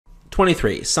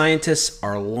23. Scientists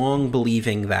are long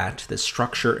believing that the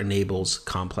structure enables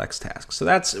complex tasks. So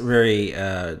that's a very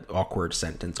awkward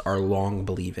sentence, are long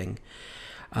believing.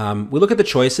 We look at the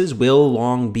choices. Will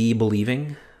long be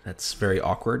believing? That's very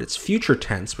awkward. It's future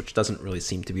tense, which doesn't really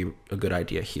seem to be a good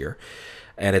idea here.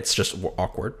 And it's just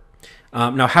awkward.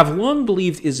 Now, have long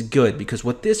believed is good because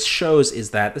what this shows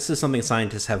is that this is something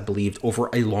scientists have believed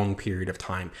over a long period of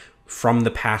time, from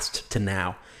the past to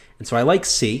now. And so I like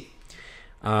C.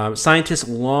 Scientists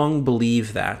long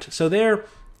believe that. So there,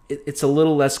 it's a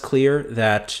little less clear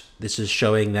that this is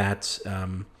showing that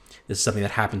this is something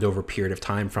that happened over a period of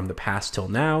time from the past till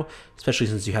now, especially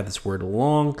since you have this word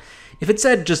long. If it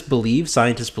said just believe,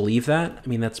 scientists believe that, I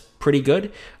mean, that's pretty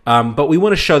good. But we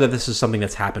want to show that this is something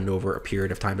that's happened over a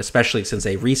period of time, especially since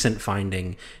a recent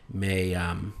finding may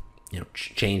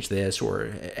change this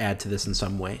or add to this in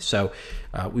some way. So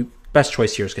best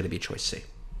choice here is going to be choice C.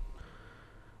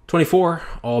 24,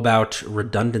 all about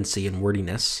redundancy and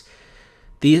wordiness.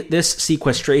 This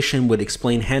sequestration would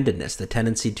explain handedness, the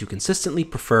tendency to consistently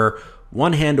prefer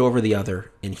one hand over the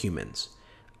other in humans.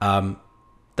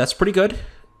 That's pretty good.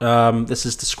 This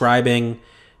is describing,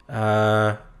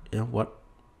 what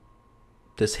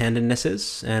this handedness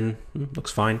is, and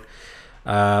looks fine.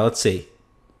 Let's see.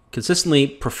 Consistently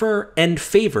prefer and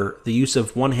favor the use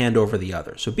of one hand over the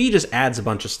other. So B just adds a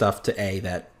bunch of stuff to A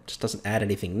that just doesn't add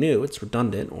anything new. It's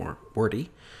redundant or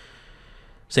wordy.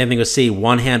 Same thing with C,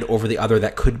 one hand over the other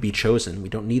that could be chosen. We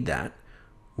don't need that.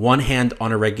 One hand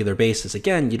on a regular basis.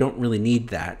 Again, you don't really need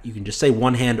that. You can just say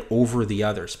one hand over the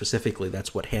other. Specifically,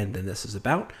 that's what handedness is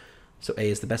about. So A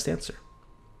is the best answer.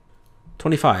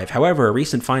 25. However, a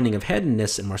recent finding of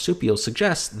handedness in marsupials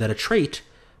suggests that a trait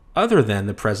other than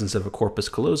the presence of a corpus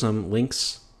callosum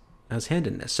links as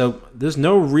handedness. So there's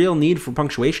no real need for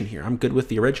punctuation here. I'm good with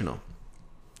the original.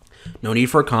 No need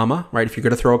for a comma, right? If you're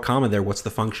going to throw a comma there, what's the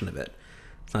function of it?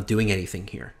 It's not doing anything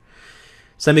here.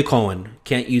 Semicolon.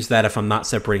 Can't use that if I'm not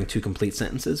separating two complete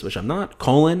sentences, which I'm not.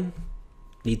 Colon.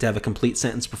 Need to have a complete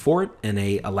sentence before it and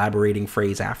a elaborating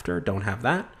phrase after. Don't have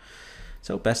that.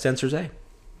 So best answer is A.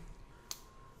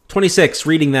 26.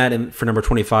 Reading that for number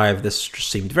 25, this just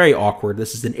seemed very awkward.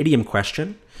 This is an idiom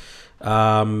question.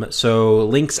 So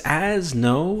links as,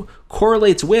 no.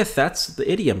 Correlates with, that's the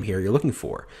idiom here you're looking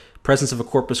for. Presence of a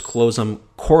corpus callosum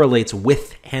correlates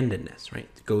with handedness, right?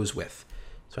 It goes with.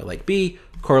 So I like B.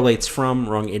 Correlates from,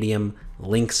 wrong idiom.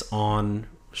 Links on,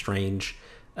 strange.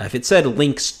 If it said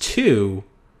links to,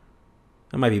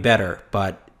 that might be better.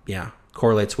 But yeah,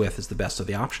 correlates with is the best of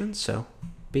the options. So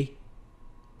B.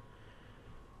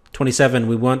 27,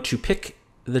 we want to pick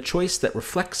the choice that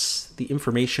reflects the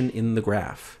information in the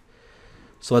graph.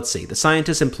 So let's see. The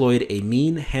scientists employed a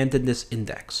mean handedness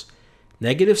index.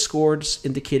 Negative scores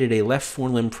indicated a left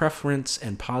forelimb preference,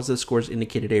 and positive scores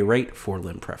indicated a right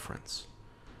forelimb preference.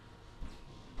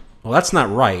 Well, that's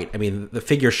not right. I mean, the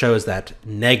figure shows that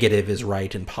negative is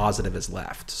right and positive is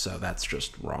left, so that's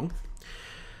just wrong.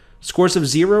 Scores of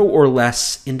 0 or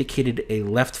less indicated a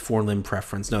left forelimb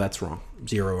preference. No, that's wrong.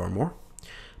 0 or more.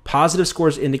 Positive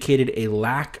scores indicated a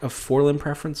lack of forelimb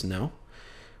preference. No.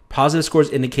 Positive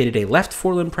scores indicated a left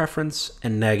forelimb preference,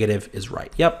 and negative is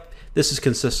right. Yep. This is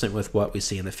consistent with what we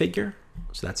see in the figure,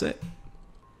 so that's it.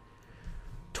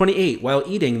 28. While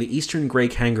eating, the eastern gray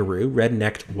kangaroo,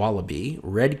 red-necked wallaby,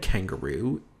 red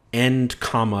kangaroo, and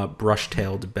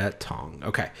brush-tailed bettong.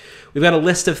 Okay, we've got a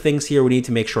list of things here. We need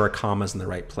to make sure our comma's in the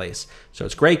right place. So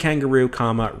it's gray kangaroo,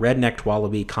 red-necked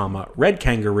wallaby, red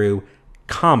kangaroo,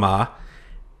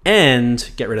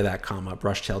 and get rid of that comma,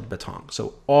 brush-tailed bettong.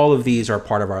 So all of these are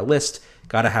part of our list.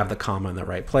 Got to have the comma in the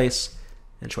right place,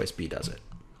 and choice B does it.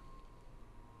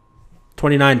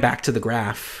 29, back to the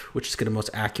graph, which is going to most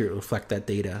accurately reflect that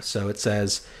data. So it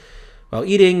says, while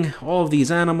eating, all of these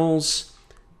animals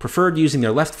preferred using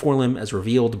their left forelimb as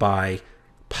revealed by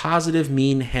positive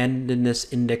mean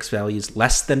handedness index values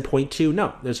less than 0.2.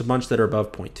 No, there's a bunch that are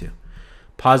above 0.2.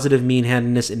 Positive mean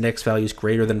handedness index values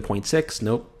greater than 0.6.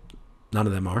 Nope, none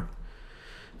of them are.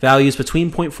 Values between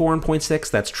 0.4 and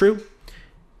 0.6, that's true.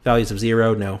 Values of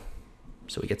 0, no.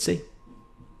 So we get C.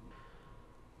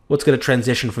 What's going to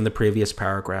transition from the previous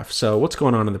paragraph? So what's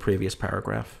going on in the previous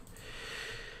paragraph?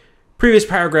 Previous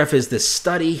paragraph is this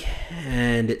study,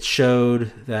 and it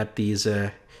showed that these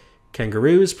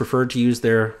kangaroos preferred to use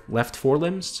their left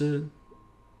forelimbs to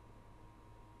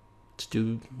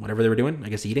do whatever they were doing, I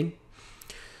guess eating.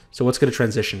 So what's going to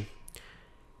transition?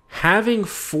 Having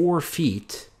 4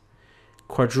 feet,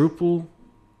 quadrupedal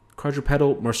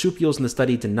marsupials in the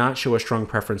study did not show a strong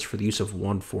preference for the use of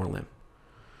one forelimb.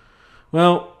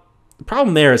 Well, the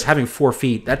problem there is having 4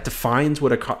 feet, that defines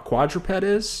what a quadruped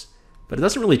is, but it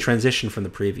doesn't really transition from the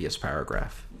previous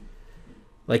paragraph.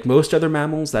 Like most other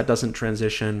mammals, that doesn't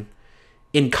transition.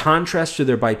 In contrast to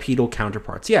their bipedal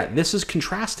counterparts. Yeah, this is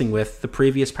contrasting with the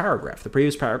previous paragraph. The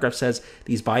previous paragraph says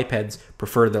these bipeds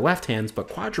prefer their left hands, but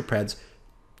quadrupeds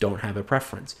don't have a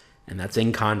preference. And that's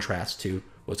in contrast to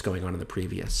what's going on in the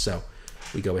previous. So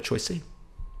we go with choice C.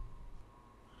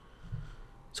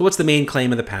 So what's the main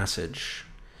claim of the passage?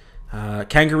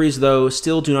 Kangaroos, though,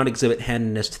 still do not exhibit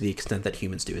handedness to the extent that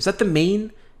humans do. Is that the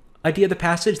main idea of the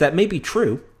passage? That may be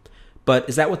true, but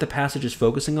is that what the passage is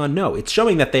focusing on? No, it's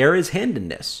showing that there is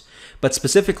handedness. But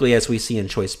specifically, as we see in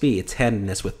choice B, it's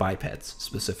handedness with bipeds,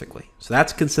 specifically. So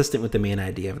that's consistent with the main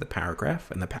idea of the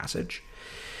paragraph and the passage.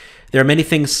 There are many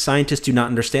things scientists do not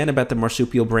understand about the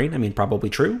marsupial brain. I mean, probably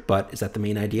true, but is that the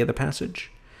main idea of the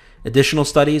passage? Additional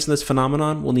studies in this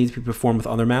phenomenon will need to be performed with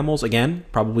other mammals. Again,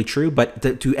 probably true,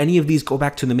 but do any of these go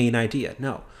back to the main idea?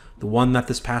 No. The one that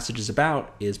this passage is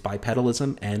about is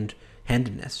bipedalism and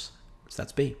handedness. So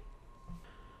that's B.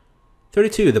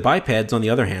 32. The bipeds, on the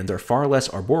other hand, are far less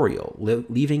arboreal,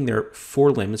 leaving their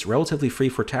forelimbs relatively free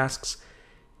for tasks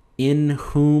in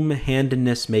whom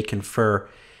handedness may confer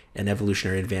an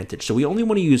evolutionary advantage. So we only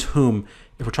want to use whom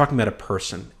if we're talking about a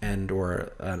person and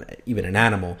or even an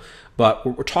animal. But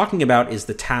what we're talking about is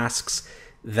the tasks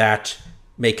that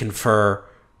may confer,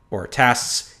 or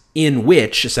tasks in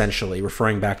which, essentially,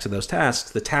 referring back to those tasks,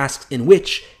 the tasks in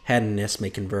which handedness may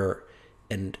confer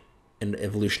an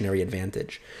evolutionary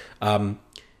advantage.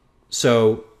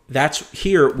 So that's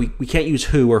here, we can't use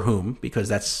who or whom because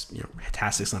that's,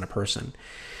 tasks, not a person.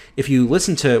 If you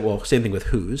listen to, well, same thing with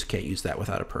whose, can't use that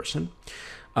without a person.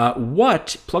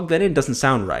 What, plug that in, doesn't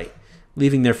sound right,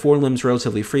 leaving their forelimbs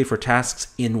relatively free for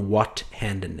tasks in what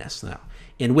handedness? Now,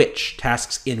 in which,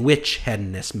 tasks in which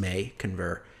handedness may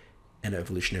confer an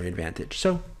evolutionary advantage.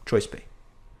 So, choice B.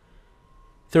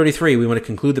 33, we want to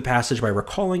conclude the passage by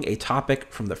recalling a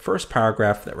topic from the first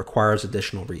paragraph that requires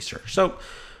additional research. So,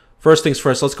 first things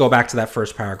first, let's go back to that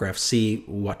first paragraph, see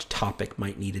what topic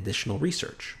might need additional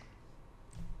research.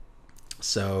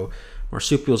 So,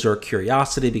 marsupials are a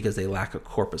curiosity because they lack a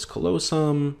corpus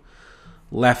callosum.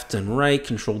 Left and right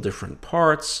control different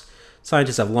parts.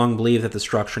 Scientists have long believed that the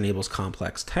structure enables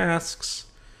complex tasks.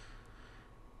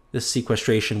 This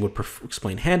sequestration would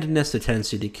explain handedness, the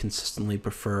tendency to consistently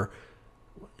prefer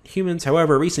humans.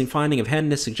 However, a recent finding of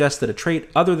handedness suggests that a trait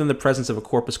other than the presence of a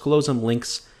corpus callosum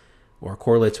links or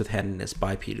correlates with handedness,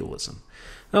 bipedalism.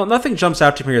 Now, nothing jumps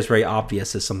out to me as very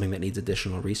obvious as something that needs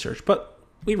additional research, but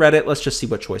we read it. Let's just see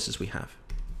what choices we have.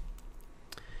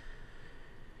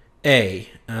 A.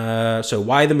 So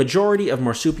why the majority of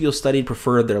marsupials studied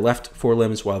preferred their left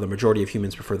forelimbs while the majority of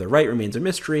humans prefer their right remains a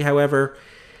mystery. However,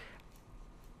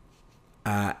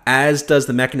 as does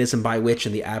the mechanism by which,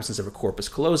 in the absence of a corpus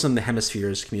callosum, the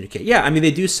hemispheres communicate. Yeah, I mean,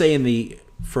 they do say in the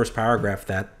first paragraph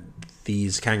that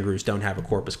these kangaroos don't have a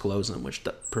corpus callosum, which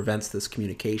prevents this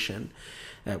communication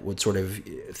that would sort of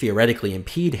theoretically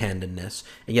impede handedness,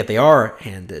 and yet they are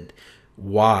handed.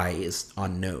 Why is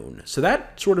unknown. So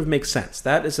that sort of makes sense.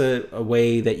 That is a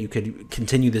way that you could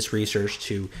continue this research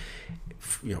to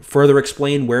further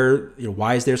explain where,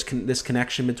 why is there's this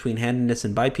connection between handedness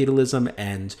and bipedalism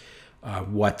and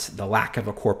what the lack of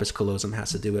a corpus callosum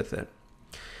has to do with it.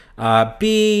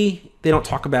 B, they don't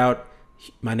talk about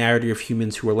minority of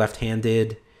humans who are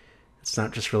left-handed. It's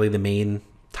not just really the main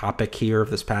topic here of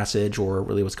this passage or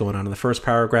really what's going on in the first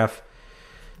paragraph.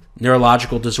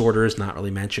 Neurological disorders, not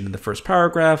really mentioned in the first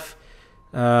paragraph.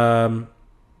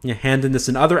 Handedness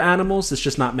in other animals, it's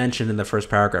just not mentioned in the first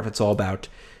paragraph. It's all about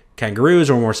kangaroos,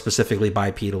 or more specifically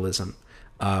bipedalism,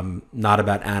 not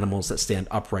about animals that stand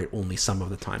upright only some of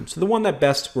the time. So the one that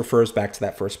best refers back to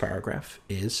that first paragraph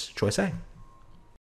is choice A.